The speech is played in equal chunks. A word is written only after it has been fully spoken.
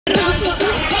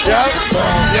Let's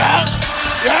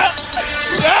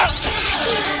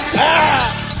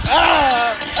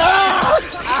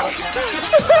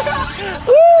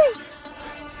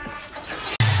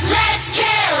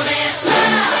kill this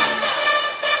love.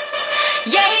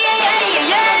 Yeah, yeah, yeah,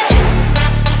 yeah, yeah.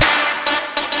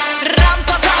 Ram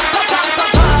pa pa pa pa pa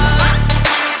pa.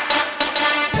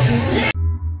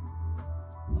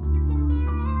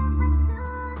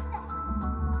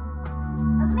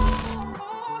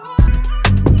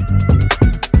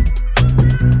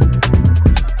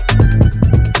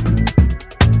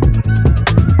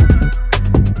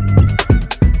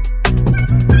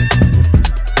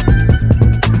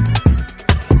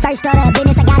 First started a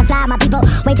business, I gotta fly my people.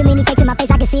 Way too many fakes in my face,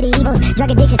 I can see the evils.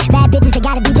 Drug addictions, bad bitches, they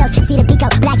gotta be jokes. See the pico,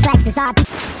 black slacks, it's all.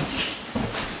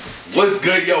 What's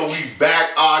good, yo? We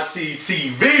back,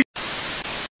 RTTV.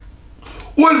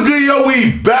 What's good, yo?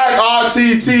 We back,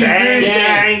 RTTV.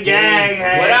 Gang,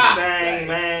 gang, What up? Bang,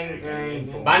 bang,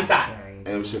 bang. Banta. And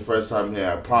if it's your first time here,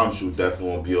 I promise you definitely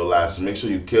won't be your last. So make sure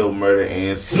you kill, murder,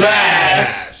 and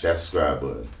Smash that subscribe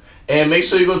button. And make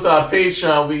sure you go to our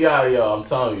Patreon. We got, yo, I'm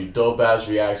telling you, dope ass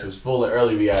reactions, full and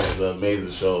early reactions of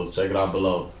amazing shows. Check it out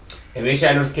below. And make sure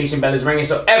that notification bell is ringing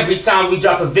so every time we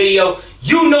drop a video,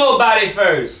 you know about it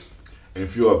first. And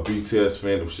if you're a BTS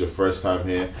fan, if it's your first time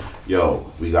here, yo,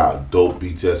 we got dope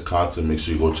BTS content. Make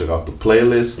sure you go check out the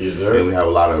playlist. Yes, sir. And we have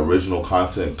a lot of original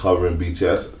content covering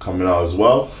BTS coming out as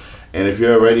well. And if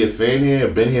you're already a fan here,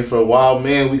 been here for a while,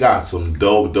 man, we got some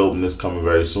dopeness coming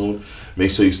very soon. Make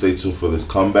sure you stay tuned for this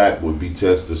comeback with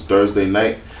BTS this Thursday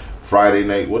night, Friday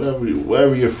night,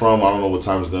 wherever you're from. I don't know what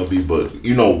time it's gonna be, but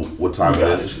you know what time it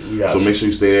is. So make sure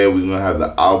you stay there. We're gonna have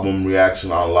the album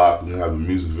reaction on lock. We're gonna have the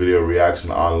music video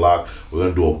reaction on lock. We're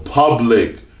gonna do a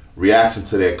public reaction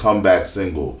to their comeback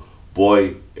single,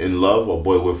 "Boy in Love" or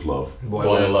 "Boy with Love."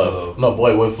 Boy in Love. No,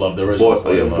 Boy with Love. The original.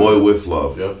 Boy with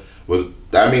Love. Yep.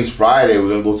 That means Friday we're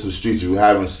gonna go to the streets. If you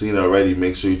haven't seen it already,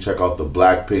 make sure you check out the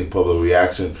Blackpink public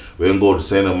reaction. We're gonna go to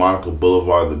Santa Monica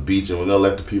Boulevard, the beach, and we're gonna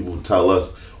let the people tell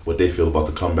us what they feel about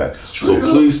the comeback. So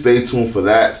please stay tuned for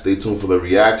that. Stay tuned for the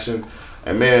reaction.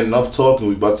 And man, enough talking.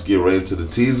 We about to get right into the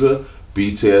teaser.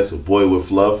 BTS, "Boy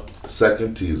with Love,"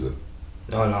 second teaser.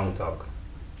 No long talk.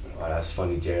 Oh, that's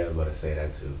funny. Jared was about to say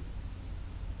that too.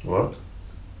 What?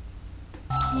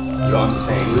 You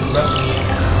understand English, bro?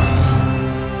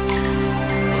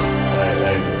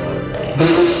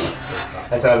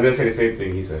 I said I was gonna say the same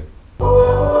thing he said.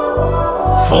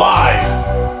 Fly!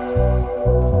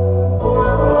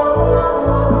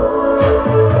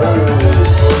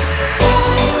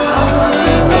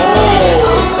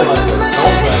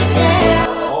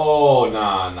 Oh,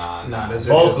 nah. This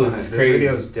Vocals is crazy. This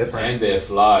video is different. And they're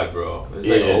fly, bro. It's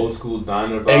like old school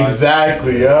diner vibe.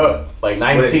 Exactly, yo. Like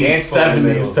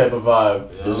 1970s type of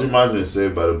vibe. Yeah. This reminds me of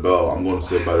Saved by the Bell. I'm going to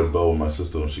Saved by the Bell with my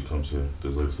sister when she comes here.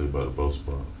 There's like Saved by the Bell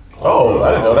spot. Oh,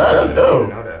 I didn't know that. That's I dope.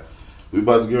 didn't know that. We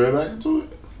about to get right back into it.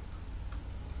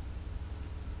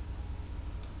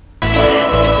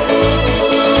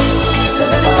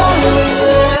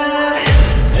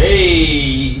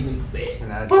 Hey!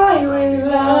 Boy with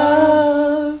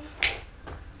love.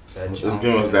 It's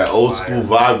giving us that old school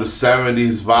vibe, the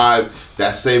 70s vibe,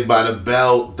 that Saved by the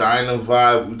Bell diner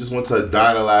vibe. We just went to a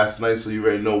diner last night, so you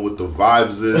already know what the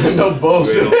vibes is. No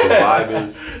bullshit. You already know what the vibe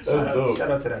is.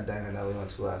 Shout out to that diner that we went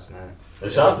to last night.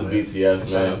 And shout out to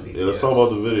BTS, man. Yeah, let's talk about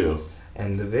the video.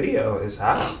 And the video is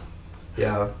hot.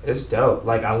 Yeah, it's dope.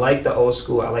 Like I like the old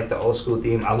school. I like the old school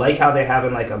theme. I like how they're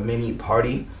having like a mini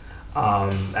party.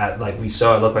 At like we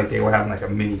saw, it looked like they were having like a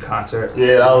mini concert.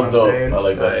 Yeah, that was You know what I'm dope. saying? I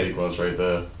like that sequence right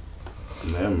there.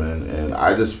 Yeah, man. And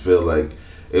I just feel like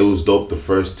it was dope. The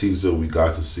first teaser we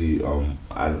got to see.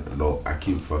 I don't know. I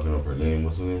keep fucking up her name.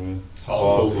 What's her name?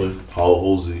 Halsey.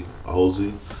 Halsey.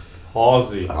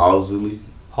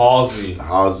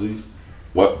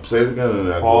 What? Say it again.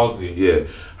 Halsey. Yeah,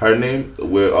 her name.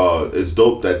 Where it's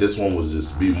dope that this one was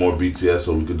just be more BTS,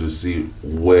 so we could just see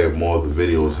where more of the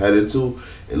video is headed to.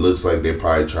 It looks like they're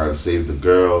probably trying to save the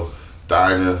girl,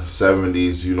 diner,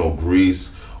 70s, you know,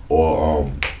 Grease,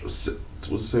 or what's it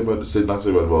say about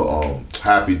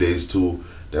Happy Days too.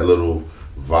 That little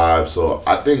vibe. So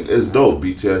I think it's dope.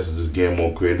 BTS is just getting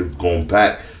more creative, going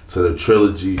back to the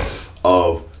trilogy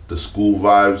of the school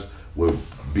vibes with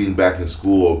being back in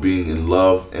school or being in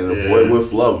love, and a boy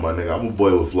with love, my nigga. I'm a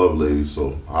boy with love, lady,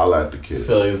 so holla at the kid. I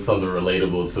feel like it's something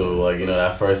relatable too. Like, you know,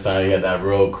 that first time you had that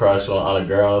real crush on a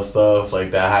girl and stuff,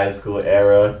 like that high school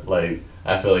era. Like,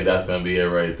 I feel like that's gonna be it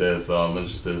right there. So I'm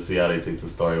interested to see how they take the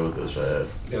story with this right here.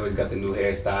 They always got the new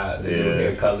hairstyle, the new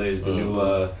hair colors, the new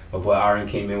my boy Aaron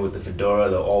came in with the fedora,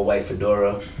 the all white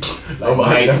fedora. Like,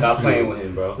 Mike, stop playing with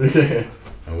him, bro.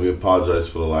 And we apologize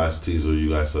for the last teaser. You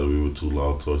guys said we were too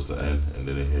loud towards the end, and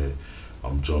then it hit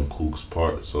Jungkook's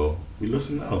part. So we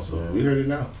listen now. So we heard it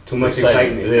now. Too much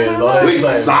excitement. Yeah, it's all that We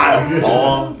excitement. excited,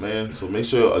 oh man. So make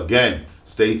sure again,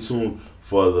 stay tuned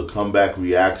for the comeback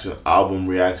reaction, album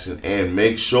reaction, and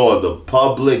make sure the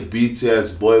public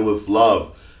BTS Boy With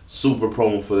Love super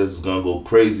promo for this is gonna go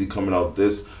crazy coming out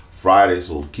this Friday,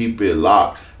 so keep it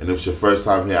locked. And if it's your first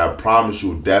time here, I promise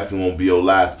you it definitely won't be your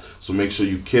last. So make sure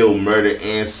you kill, murder,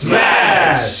 and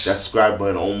smash that subscribe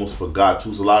button. Almost forgot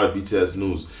too. It's a lot of BTS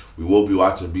news. We will be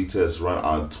watching BTS run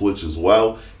on Twitch as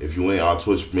well. If you ain't on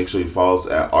Twitch, make sure you follow us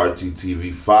at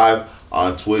RTTV5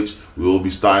 on Twitch. We will be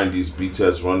starting these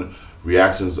BTS run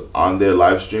reactions on their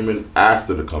live streaming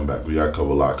after the comeback. We gotta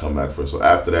cover a lot of comeback first. So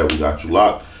after that, we got you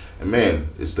locked. And man,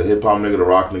 it's the hip hop nigga, the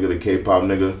rock nigga, the K-pop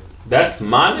nigga. That's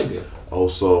my nigga.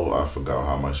 Also, I forgot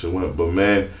how my shit went, but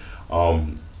man,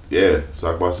 yeah,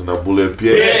 ça passe dans boule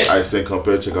pied. I say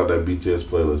compare, check out that BTS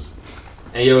playlist.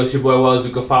 And yo, it's your boy Wells.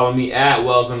 You can follow me at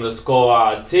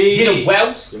Wells_RT. Get him,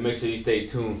 Wells. So make sure you stay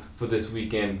tuned for this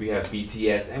weekend. We have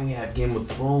BTS and we have Game of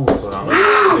Thrones. So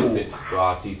don't miss it.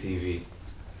 RT TV.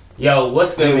 Yo,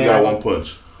 what's good, And we man? got one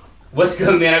punch. What's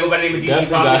good, man? I go by the name of DC. Definitely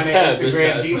Follow me got on that,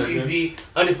 Instagram, bitch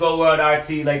ass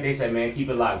DCZ_WorldRT. Like they said, man, keep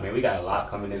it locked, man. We got a lot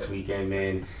coming this weekend,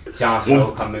 man. Jon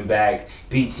Snow coming back.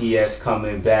 BTS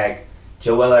coming back.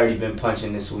 Joel already been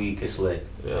punching this week. It's lit.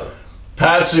 Yeah.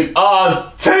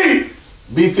 Patricrt!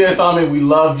 BTS Army, we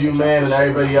love you, man, and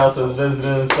everybody else that's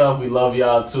visiting and stuff. We love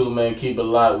y'all too, man. Keep it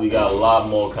locked. We got a lot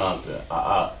more content.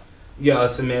 Yo,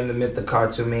 it's the man, the myth, the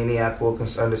cartoon maniac,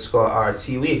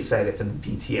 Wilkins_RT. We excited for the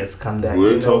BTS comeback.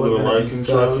 We're you know, talking we're to gonna be Lion King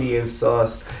saucy and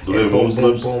sauce. Do they And move boom,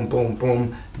 slips? boom, boom, boom,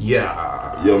 boom.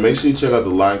 Yeah. Yo, make sure you check out the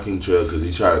Lion King trailer because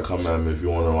he tried to come at me. If you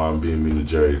want to know why I'm being mean to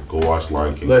Jerry, go watch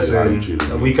Lion King. See how he treated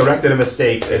Listen, me. we corrected a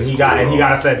mistake, and It's he got cool, we We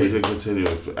offended. can continue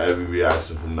for every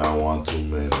reaction from now on too,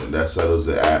 man. And that settles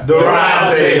it at The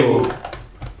round table.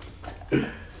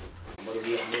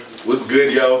 What's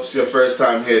good, yo? If it's your first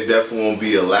time here, definitely won't be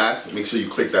your last. Make sure you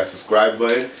click that subscribe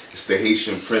button. It's the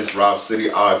Haitian Prince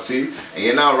Robcityrt. And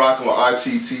you're now rocking with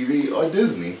RT TV or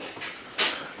Disney.